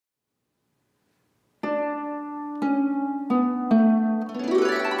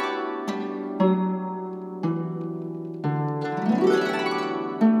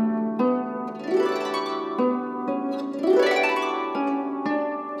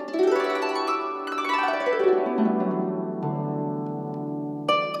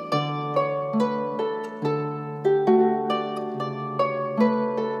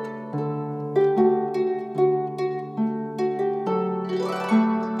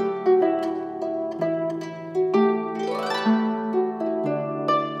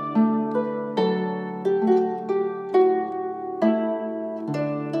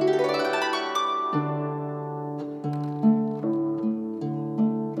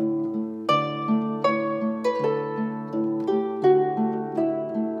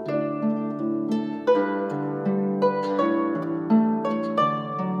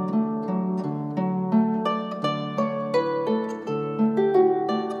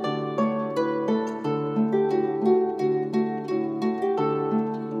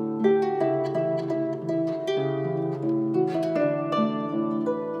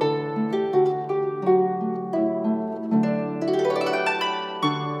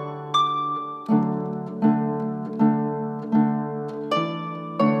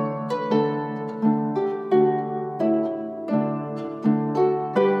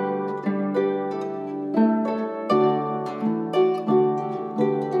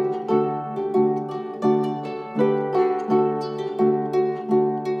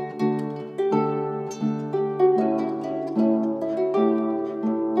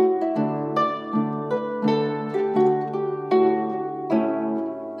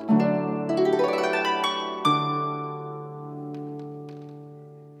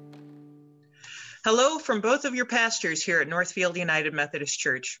Hello from both of your pastors here at Northfield United Methodist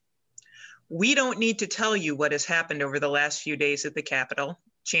Church. We don't need to tell you what has happened over the last few days at the Capitol.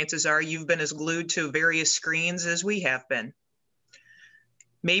 Chances are you've been as glued to various screens as we have been.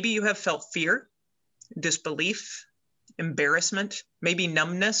 Maybe you have felt fear, disbelief, embarrassment, maybe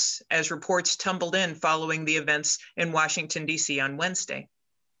numbness as reports tumbled in following the events in Washington, D.C. on Wednesday.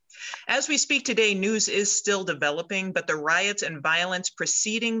 As we speak today, news is still developing, but the riots and violence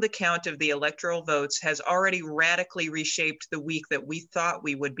preceding the count of the electoral votes has already radically reshaped the week that we thought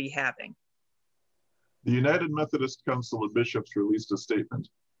we would be having. The United Methodist Council of Bishops released a statement,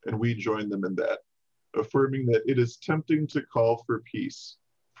 and we joined them in that, affirming that it is tempting to call for peace,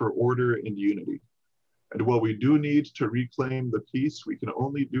 for order and unity. And while we do need to reclaim the peace, we can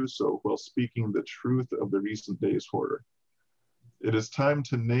only do so while speaking the truth of the recent day's horror. It is time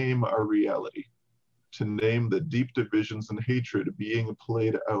to name our reality, to name the deep divisions and hatred being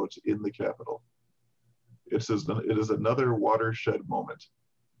played out in the Capitol. It is another watershed moment,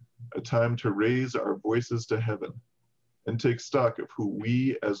 a time to raise our voices to heaven and take stock of who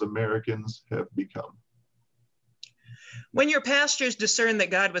we as Americans have become. When your pastors discerned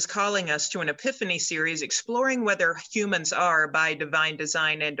that God was calling us to an Epiphany series exploring whether humans are, by divine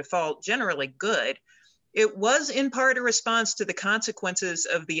design and default, generally good, it was in part a response to the consequences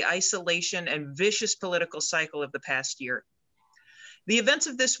of the isolation and vicious political cycle of the past year. The events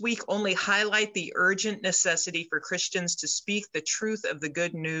of this week only highlight the urgent necessity for Christians to speak the truth of the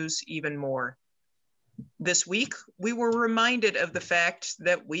good news even more. This week, we were reminded of the fact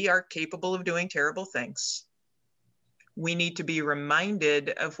that we are capable of doing terrible things. We need to be reminded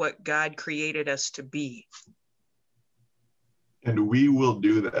of what God created us to be. And we will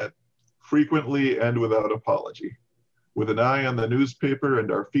do that, frequently and without apology, with an eye on the newspaper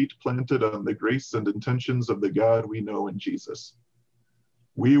and our feet planted on the grace and intentions of the God we know in Jesus.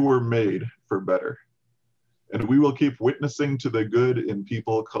 We were made for better, and we will keep witnessing to the good in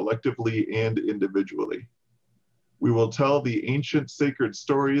people collectively and individually. We will tell the ancient sacred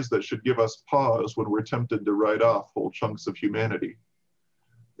stories that should give us pause when we're tempted to write off whole chunks of humanity.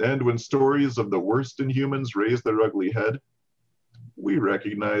 And when stories of the worst in humans raise their ugly head, we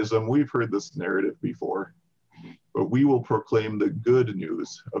recognize them, we've heard this narrative before, but we will proclaim the good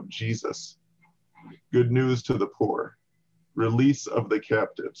news of Jesus. Good news to the poor, release of the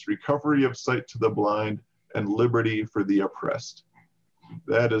captives, recovery of sight to the blind, and liberty for the oppressed.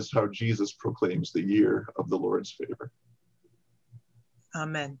 That is how Jesus proclaims the year of the Lord's favor.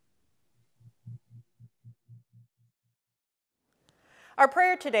 Amen. Our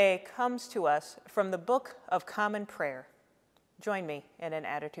prayer today comes to us from the Book of Common Prayer. Join me in an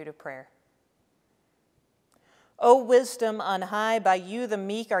attitude of prayer. O wisdom on high, by you the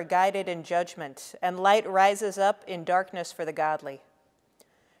meek are guided in judgment, and light rises up in darkness for the godly.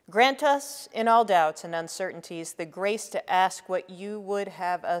 Grant us, in all doubts and uncertainties, the grace to ask what you would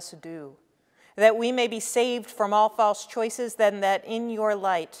have us do, that we may be saved from all false choices, then that in your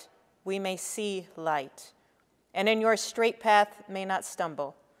light we may see light, and in your straight path may not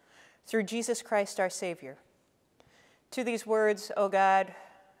stumble. Through Jesus Christ our Savior. To these words, O God,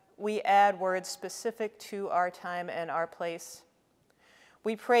 we add words specific to our time and our place.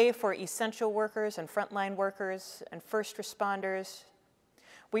 We pray for essential workers and frontline workers and first responders.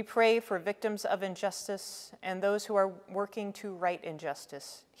 We pray for victims of injustice and those who are working to right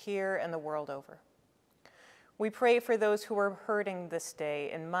injustice here and the world over. We pray for those who are hurting this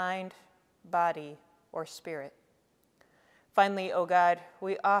day in mind, body, or spirit. Finally, O God,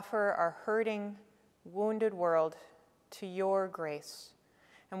 we offer our hurting, wounded world to your grace,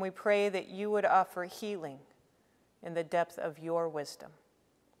 and we pray that you would offer healing in the depth of your wisdom.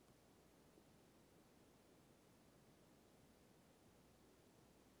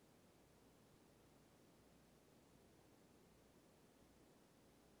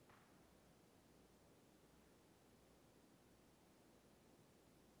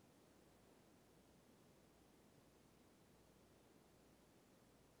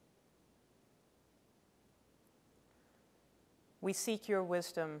 We seek your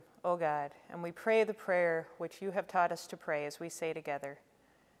wisdom, O God, and we pray the prayer which you have taught us to pray as we say together,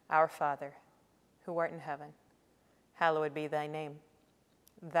 Our Father, who art in heaven, hallowed be thy name.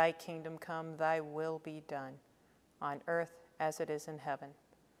 Thy kingdom come, thy will be done, on earth as it is in heaven.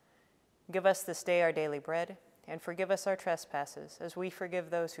 Give us this day our daily bread, and forgive us our trespasses, as we forgive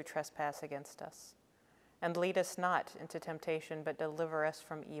those who trespass against us. And lead us not into temptation, but deliver us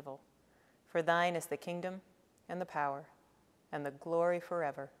from evil. For thine is the kingdom, and the power, and the glory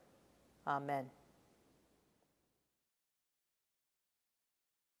forever. Amen.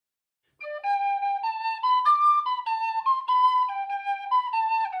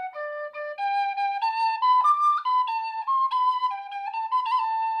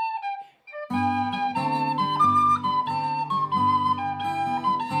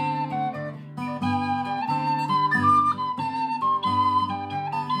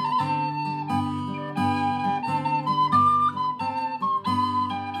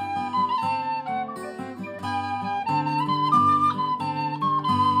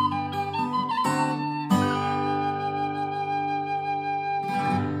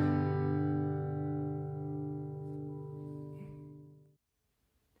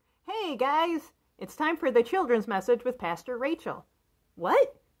 guys, it's time for the children's message with Pastor Rachel.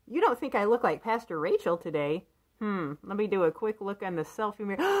 What? You don't think I look like Pastor Rachel today? Let me do a quick look on the selfie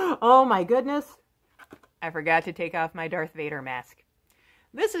mirror. Oh my goodness! I forgot to take off my Darth Vader mask.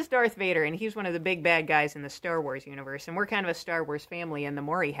 This is Darth Vader, and he's one of the big bad guys in the Star Wars universe, and we're kind of a Star Wars family in the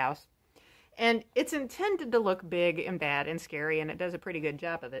Maury house. And it's intended to look big and bad and scary, and it does a pretty good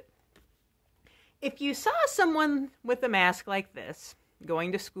job of it. If you saw someone with a mask like this,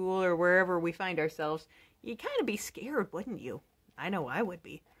 going to school or wherever we find ourselves, you'd kind of be scared, wouldn't you? I know I would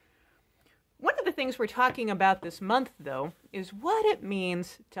be. One of the things we're talking about this month, though, is what it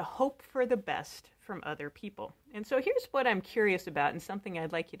means to hope for the best from other people. And so here's what I'm curious about and something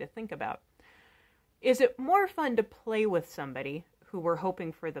I'd like you to think about. Is it more fun to play with somebody who we're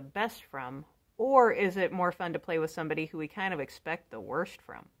hoping for the best from, or is it more fun to play with somebody who we kind of expect the worst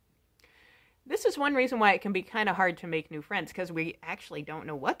from? This is one reason why it can be kind of hard to make new friends, because we actually don't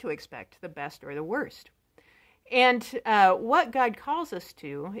know what to expect, the best or the worst. And what God calls us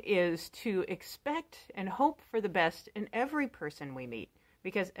to is to expect and hope for the best in every person we meet,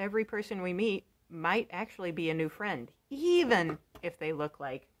 because every person we meet might actually be a new friend, even if they look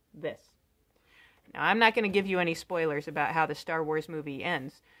like this. Now, I'm not going to give you any spoilers about how the Star Wars movie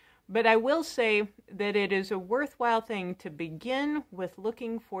ends, but I will say that it is a worthwhile thing to begin with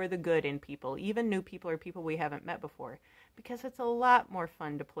looking for the good in people, even new people or people we haven't met before, because it's a lot more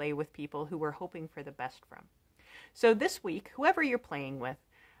fun to play with people who we're hoping for the best from. So this week, whoever you're playing with,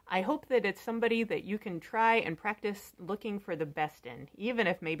 I hope that it's somebody that you can try and practice looking for the best in, even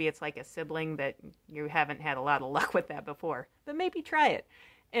if maybe it's like a sibling that you haven't had a lot of luck with that before. But maybe try it.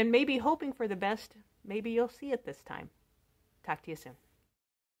 And maybe hoping for the best, maybe you'll see it this time. Talk to you soon.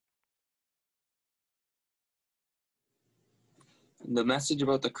 The message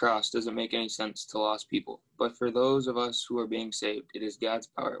about the cross doesn't make any sense to lost people, but for those of us who are being saved, it is God's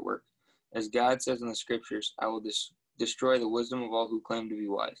power at work. As God says in the scriptures, I will destroy the wisdom of all who claim to be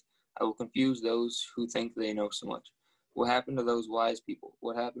wise. I will confuse those who think they know so much. What happened to those wise people?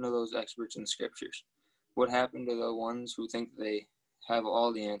 What happened to those experts in the scriptures? What happened to the ones who think they have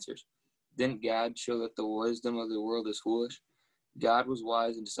all the answers? Didn't God show that the wisdom of the world is foolish? God was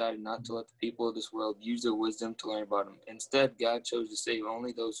wise and decided not to let the people of this world use their wisdom to learn about him. Instead, God chose to save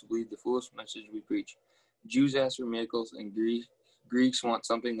only those who believe the foolish message we preach. Jews ask for miracles, and Greeks want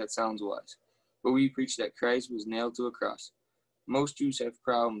something that sounds wise. But we preach that Christ was nailed to a cross. Most Jews have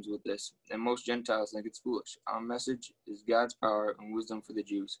problems with this, and most Gentiles think it's foolish. Our message is God's power and wisdom for the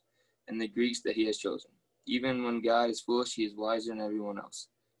Jews and the Greeks that he has chosen. Even when God is foolish, he is wiser than everyone else.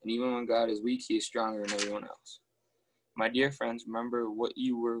 And even when God is weak, he is stronger than everyone else. My dear friends, remember what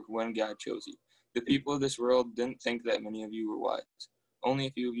you were when God chose you. The people of this world didn't think that many of you were wise. Only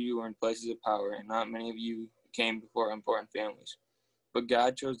a few of you were in places of power, and not many of you came before important families. But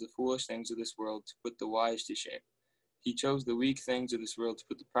God chose the foolish things of this world to put the wise to shame. He chose the weak things of this world to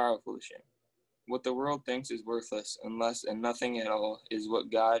put the powerful to shame. What the world thinks is worthless and less and nothing at all is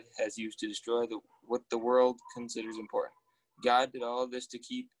what God has used to destroy what the world considers important. God did all of this to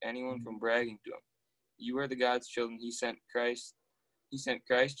keep anyone from bragging to him. You are the God's children. He sent Christ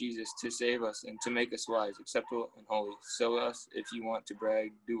Jesus to save us and to make us wise, acceptable, and holy. So us, if you want to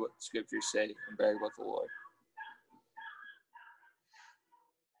brag, do what the scriptures say and brag about the Lord.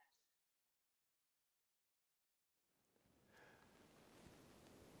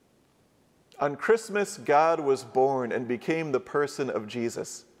 On Christmas, God was born and became the person of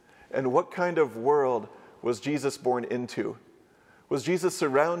Jesus. And what kind of world was Jesus born into? Was Jesus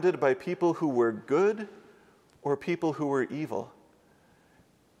surrounded by people who were good or people who were evil?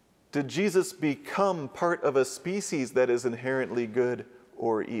 Did Jesus become part of a species that is inherently good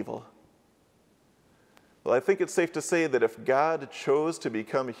or evil? Well, I think it's safe to say that if God chose to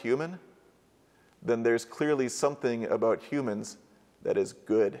become human, then there's clearly something about humans that is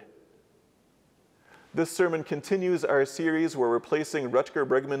good. This sermon continues our series where we're placing Rutger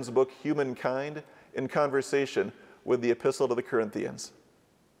Bregman's book, Humankind, in conversation with the Epistle to the Corinthians.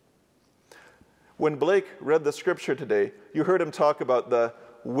 When Blake read the scripture today, you heard him talk about the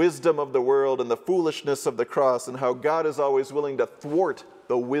wisdom of the world and the foolishness of the cross and how God is always willing to thwart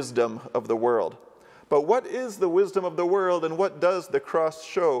the wisdom of the world. But what is the wisdom of the world and what does the cross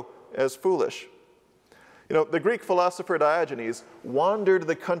show as foolish? You know, the Greek philosopher Diogenes wandered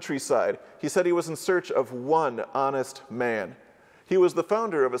the countryside. He said he was in search of one honest man. He was the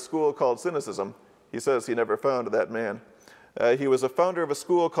founder of a school called Cynicism. He says he never found that man. He was a founder of a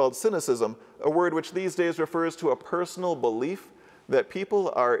school called cynicism, a word which these days refers to a personal belief that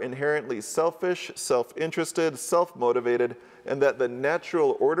people are inherently selfish, self-interested, self-motivated, and that the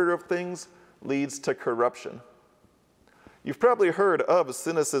natural order of things leads to corruption. You've probably heard of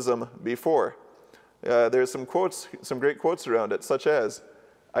cynicism before. There's some great quotes around it, such as,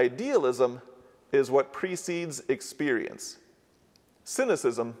 "Idealism is what precedes experience.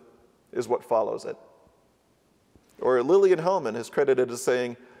 Cynicism is what follows it." Or Lillian Hellman is credited as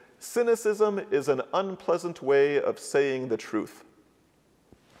saying, "Cynicism is an unpleasant way of saying the truth."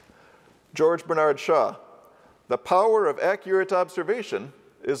 George Bernard Shaw, "The power of accurate observation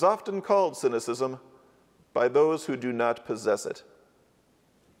is often called cynicism by those who do not possess it."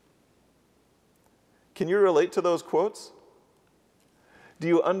 Can you relate to those quotes? Do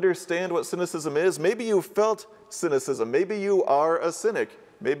you understand what cynicism is? Maybe you felt cynicism. Maybe you are a cynic.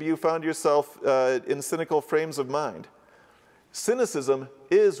 Maybe you found yourself in cynical frames of mind. Cynicism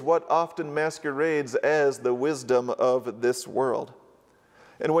is what often masquerades as the wisdom of this world.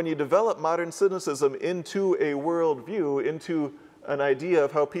 And when you develop modern cynicism into a worldview, into an idea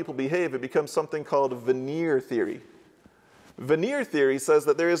of how people behave, it becomes something called veneer theory. Veneer theory says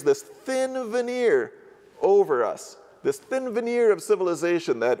that there is this thin veneer over us, this thin veneer of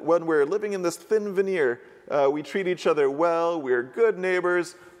civilization, that when we're living in this thin veneer, we treat each other well, we're good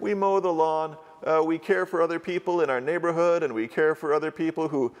neighbors, we mow the lawn, we care for other people in our neighborhood, and we care for other people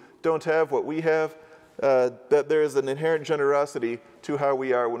who don't have what we have, that there is an inherent generosity to how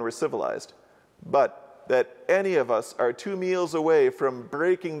we are when we're civilized. But that any of us are 2 meals away from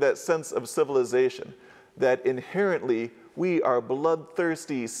breaking that sense of civilization, that inherently we are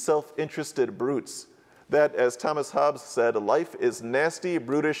bloodthirsty, self-interested brutes. That, as Thomas Hobbes said, life is nasty,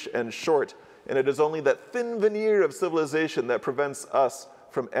 brutish, and short, and it is only that thin veneer of civilization that prevents us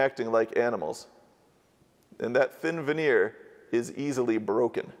from acting like animals. And that thin veneer is easily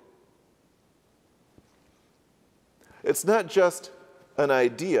broken. It's not just an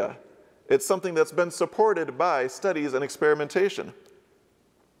idea. It's something that's been supported by studies and experimentation.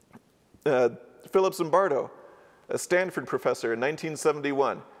 Philip Zimbardo, a Stanford professor in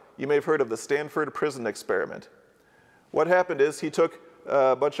 1971, you may have heard of the Stanford prison experiment. What happened is he took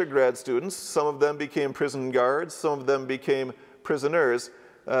a bunch of grad students, some of them became prison guards, some of them became prisoners,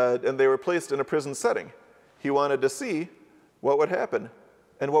 and they were placed in a prison setting. He wanted to see what would happen.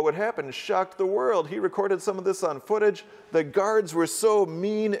 And what would happen shocked the world. He recorded some of this on footage. The guards were so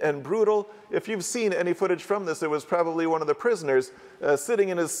mean and brutal. If you've seen any footage from this, it was probably one of the prisoners sitting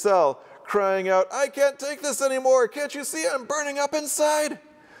in his cell crying out, "I can't take this anymore. Can't you see I'm burning up inside?"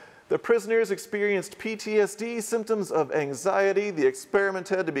 The prisoners experienced PTSD, symptoms of anxiety. The experiment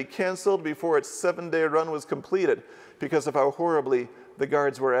had to be canceled before its 7-day run was completed because of how horribly the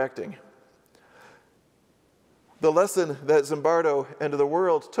guards were acting. The lesson that Zimbardo and the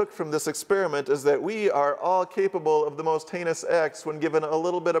world took from this experiment is that we are all capable of the most heinous acts when given a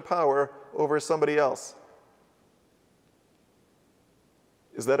little bit of power over somebody else.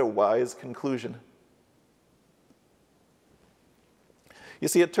 Is that a wise conclusion? You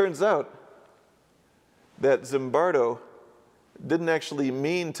see, it turns out that Zimbardo didn't actually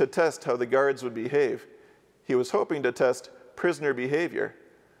mean to test how the guards would behave. He was hoping to test prisoner behavior.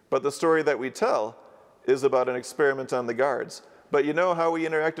 But the story that we tell is about an experiment on the guards. But you know how he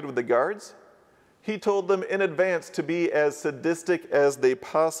interacted with the guards? He told them in advance to be as sadistic as they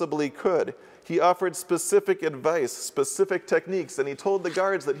possibly could. He offered specific advice, specific techniques, and he told the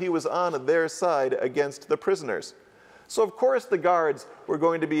guards that he was on their side against the prisoners. So of course the guards were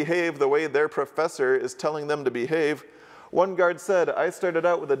going to behave the way their professor is telling them to behave. One guard said, "I started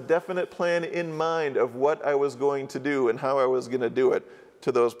out with a definite plan in mind of what I was going to do and how I was going to do it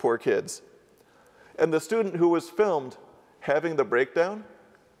to those poor kids." And the student who was filmed having the breakdown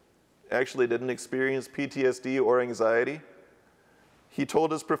actually didn't experience PTSD or anxiety. He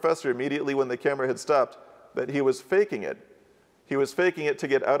told his professor immediately when the camera had stopped that he was faking it. He was faking it to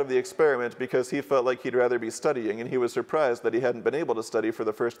get out of the experiment because he felt like he'd rather be studying, and he was surprised that he hadn't been able to study for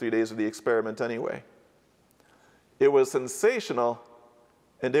the first 3 days of the experiment anyway. It was sensational,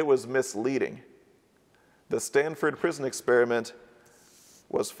 and it was misleading. The Stanford prison experiment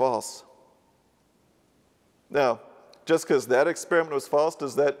was false. Now, just because that experiment was false,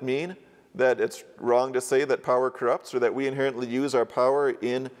 does that mean that it's wrong to say that power corrupts or that we inherently use our power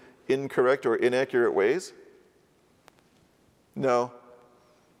in incorrect or inaccurate ways? No.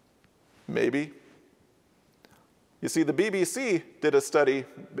 Maybe. You see, the BBC did a study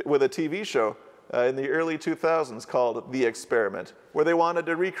with a TV show in the early 2000s called The Experiment, where they wanted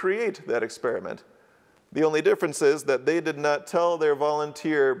to recreate that experiment. The only difference is that they did not tell their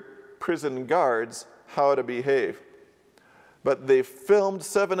volunteer prison guards how to behave. But they filmed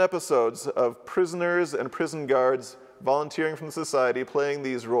 7 episodes of prisoners and prison guards volunteering from society playing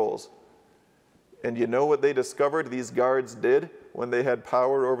these roles. And you know what they discovered these guards did when they had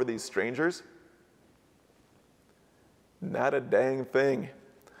power over these strangers? Not a dang thing.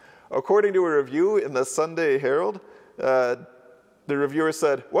 According to a review in the Sunday Herald, the reviewer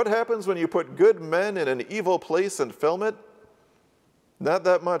said, "What happens when you put good men in an evil place and film it? Not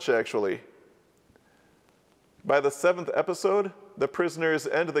that much, actually." By the 7th episode, the prisoners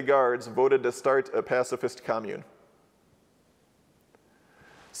and the guards voted to start a pacifist commune.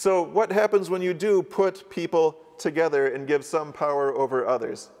 So what happens when you do put people together and give some power over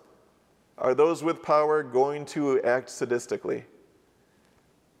others? Are those with power going to act sadistically?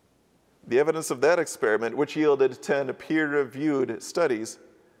 The evidence of that experiment, which yielded 10 peer-reviewed studies,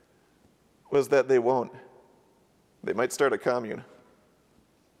 was that they won't. They might start a commune.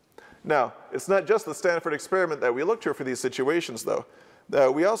 Now, it's not just the Stanford experiment that we look to for these situations, though.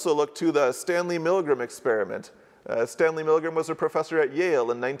 We also look to the Stanley Milgram experiment. Stanley Milgram was a professor at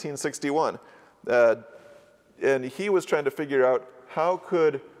Yale in 1961. And he was trying to figure out how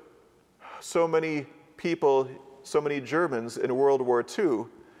could so many people, so many Germans in World War II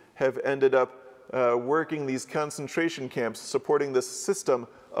have ended up working these concentration camps, supporting this system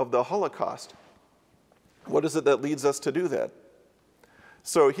of the Holocaust. What is it that leads us to do that?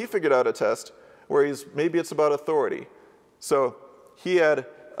 So he figured out a test where maybe it's about authority. So he had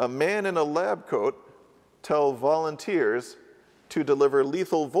a man in a lab coat tell volunteers to deliver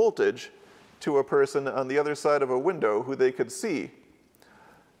lethal voltage to a person on the other side of a window who they could see.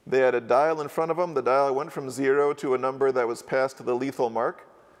 They had a dial in front of them. The dial went from 0 to a number that was past the lethal mark.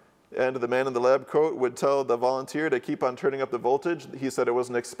 And the man in the lab coat would tell the volunteer to keep on turning up the voltage. He said it was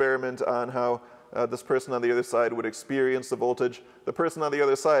an experiment on how this person on the other side would experience the voltage. The person on the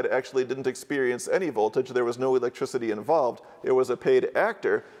other side actually didn't experience any voltage. There was no electricity involved. It was a paid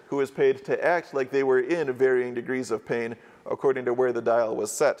actor who was paid to act like they were in varying degrees of pain according to where the dial was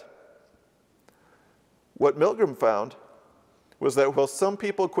set. What Milgram found was that while some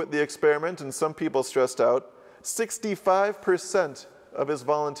people quit the experiment and some people stressed out, 65% of his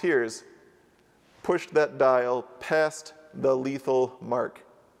volunteers pushed that dial past the lethal mark,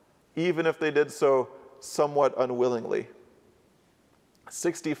 even if they did so somewhat unwillingly.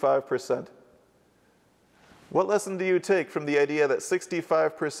 65%. What lesson do you take from the idea that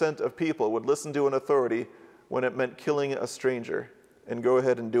 65% of people would listen to an authority when it meant killing a stranger and go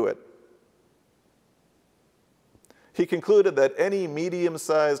ahead and do it? He concluded that any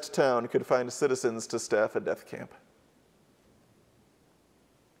medium-sized town could find citizens to staff a death camp.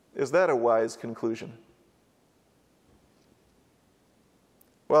 Is that a wise conclusion?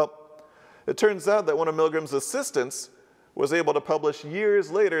 Well, it turns out that one of Milgram's assistants was able to publish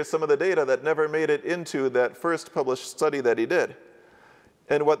years later some of the data that never made it into that first published study that he did.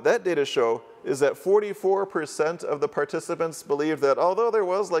 And what that data show is that 44% of the participants believed that although there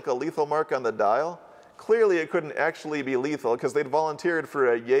was like a lethal mark on the dial, clearly it couldn't actually be lethal because they'd volunteered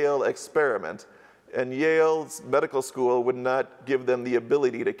for a Yale experiment. And Yale's medical school would not give them the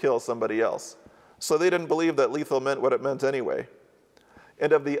ability to kill somebody else. So they didn't believe that lethal meant what it meant anyway.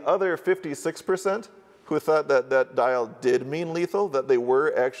 And of the other 56% who thought that that dial did mean lethal, that they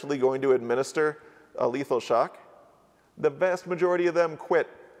were actually going to administer a lethal shock, the vast majority of them quit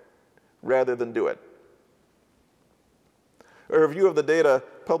rather than do it. A review of the data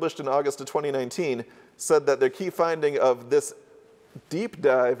published in August of 2019 said that their key finding of this deep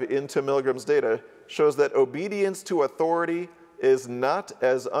dive into Milgram's data shows that obedience to authority is not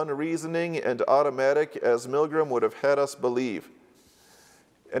as unreasoning and automatic as Milgram would have had us believe.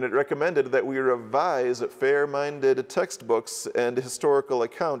 And it recommended that we revise fair-minded textbooks and historical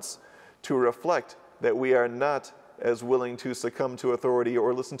accounts to reflect that we are not as willing to succumb to authority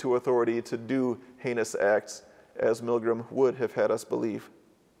or listen to authority to do heinous acts as Milgram would have had us believe.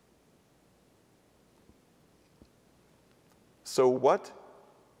 So what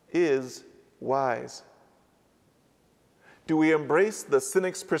is wise? Do we embrace the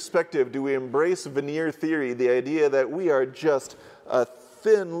cynic's perspective? Do we embrace veneer theory, the idea that we are just a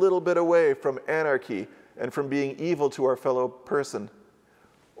thin little bit away from anarchy and from being evil to our fellow person?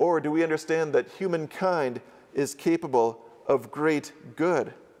 Or do we understand that humankind is capable of great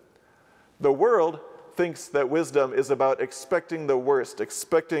good? The world thinks that wisdom is about expecting the worst,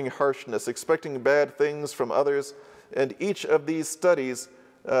 expecting harshness, expecting bad things from others, and each of these studies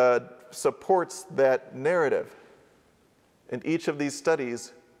supports that narrative. And each of these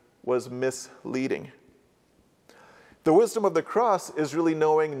studies was misleading. The wisdom of the cross is really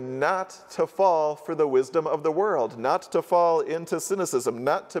knowing not to fall for the wisdom of the world, not to fall into cynicism,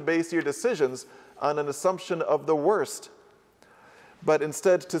 not to base your decisions on an assumption of the worst, but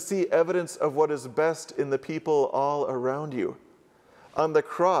instead to see evidence of what is best in the people all around you. On the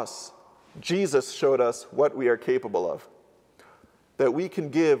cross, Jesus showed us what we are capable of, that we can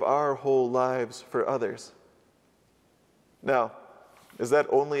give our whole lives for others. Now, is that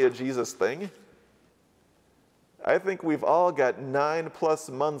only a Jesus thing? I think we've all got 9+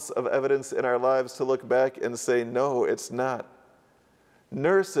 months of evidence in our lives to look back and say, no, it's not.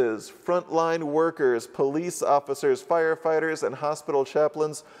 Nurses, frontline workers, police officers, firefighters, and hospital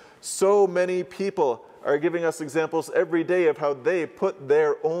chaplains, so many people are giving us examples every day of how they put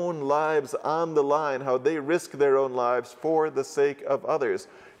their own lives on the line, how they risk their own lives for the sake of others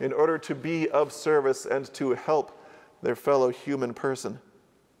in order to be of service and to help their fellow human person.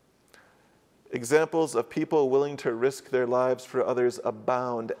 Examples of people willing to risk their lives for others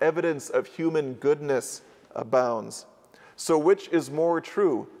abound. Evidence of human goodness abounds. So which is more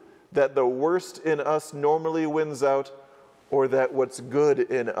true, that the worst in us normally wins out, or that what's good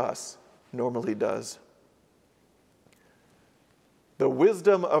in us normally does? The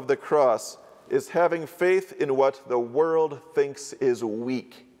wisdom of the cross is having faith in what the world thinks is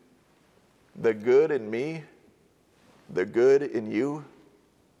weak. The good in me, the good in you,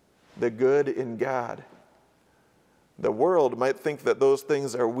 the good in God. The world might think that those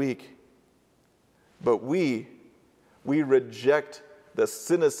things are weak, but we reject the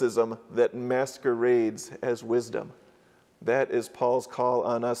cynicism that masquerades as wisdom. That is Paul's call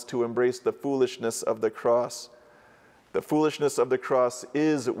on us to embrace the foolishness of the cross. The foolishness of the cross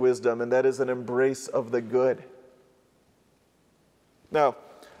is wisdom, and that is an embrace of the good. Now,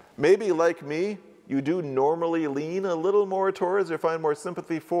 maybe like me, you do normally lean a little more towards or find more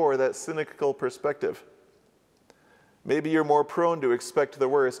sympathy for that cynical perspective. Maybe you're more prone to expect the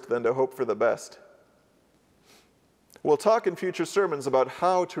worst than to hope for the best. We'll talk in future sermons about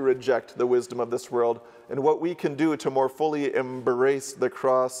how to reject the wisdom of this world and what we can do to more fully embrace the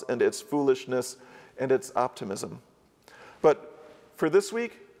cross and its foolishness and its optimism. But for this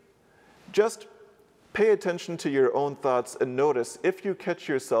week, just pay attention to your own thoughts and notice if you catch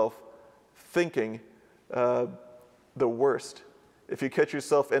yourself thinking the worst, if you catch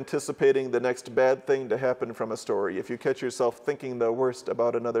yourself anticipating the next bad thing to happen from a story, if you catch yourself thinking the worst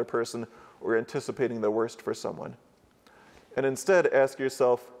about another person or anticipating the worst for someone. And instead ask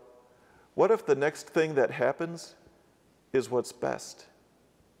yourself, what if the next thing that happens is what's best?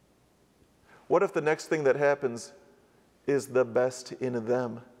 What if the next thing that happens is the best in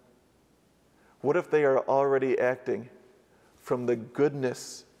them? What if they are already acting from the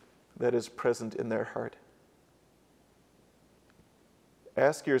goodness that is present in their heart?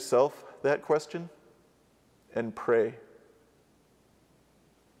 Ask yourself that question and pray.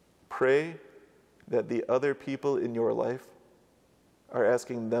 Pray that the other people in your life are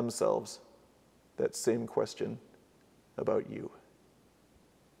asking themselves that same question about you.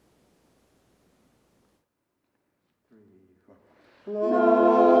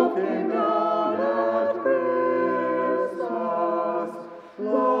 Love came down at Christmas.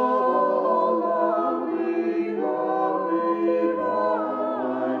 Love, lovely, lovely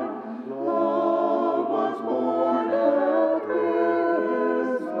divine. Love was born at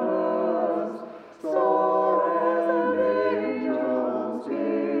Christmas. Stars and angels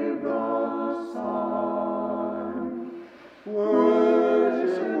gave the sign.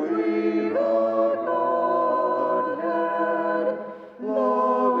 Worship we the Godhead.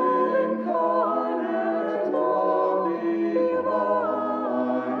 Love incarnate, love divine.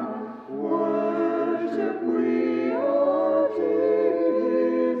 Worship we our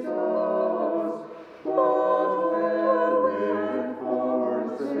Jesus, but wherewith for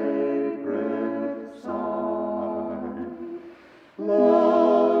sacred sign.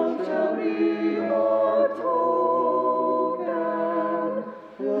 Love shall be our token,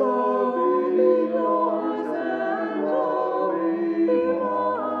 love be yours and love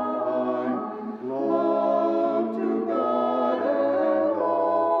divine. Love to God and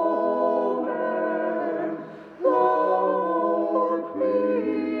all men, love for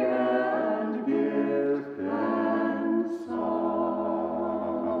plea and gift and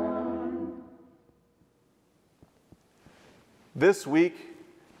sign. This week,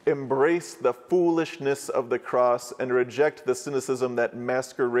 embrace the foolishness of the cross and reject the cynicism that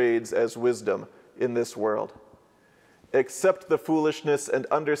masquerades as wisdom in this world. Accept the foolishness and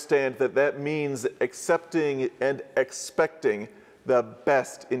understand that that means accepting and expecting the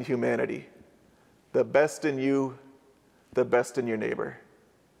best in humanity, the best in you, the best in your neighbor,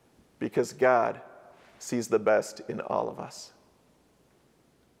 because God sees the best in all of us.